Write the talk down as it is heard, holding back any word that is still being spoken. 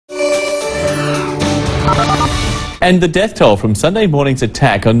And the death toll from Sunday morning's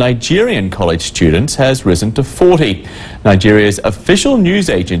attack on Nigerian college students has risen to 40. Nigeria's official news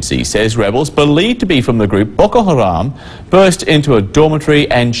agency says rebels believed to be from the group Boko Haram burst into a dormitory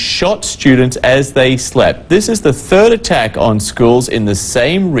and shot students as they slept. This is the third attack on schools in the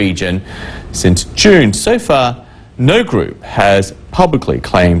same region since June. So far, no group has publicly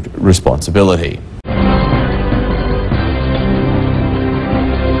claimed responsibility.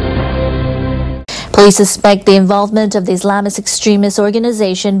 Police suspect the involvement of the Islamist extremist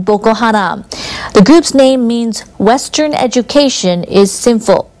organization Boko Haram. The group's name means Western education is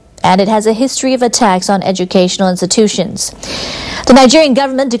sinful, and it has a history of attacks on educational institutions. The Nigerian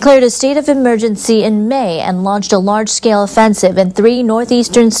government declared a state of emergency in May and launched a large-scale offensive in 3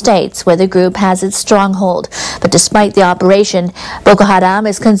 northeastern states where the group has its stronghold. But despite the operation, Boko Haram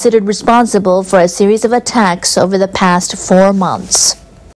is considered responsible for a series of attacks over the past 4 months.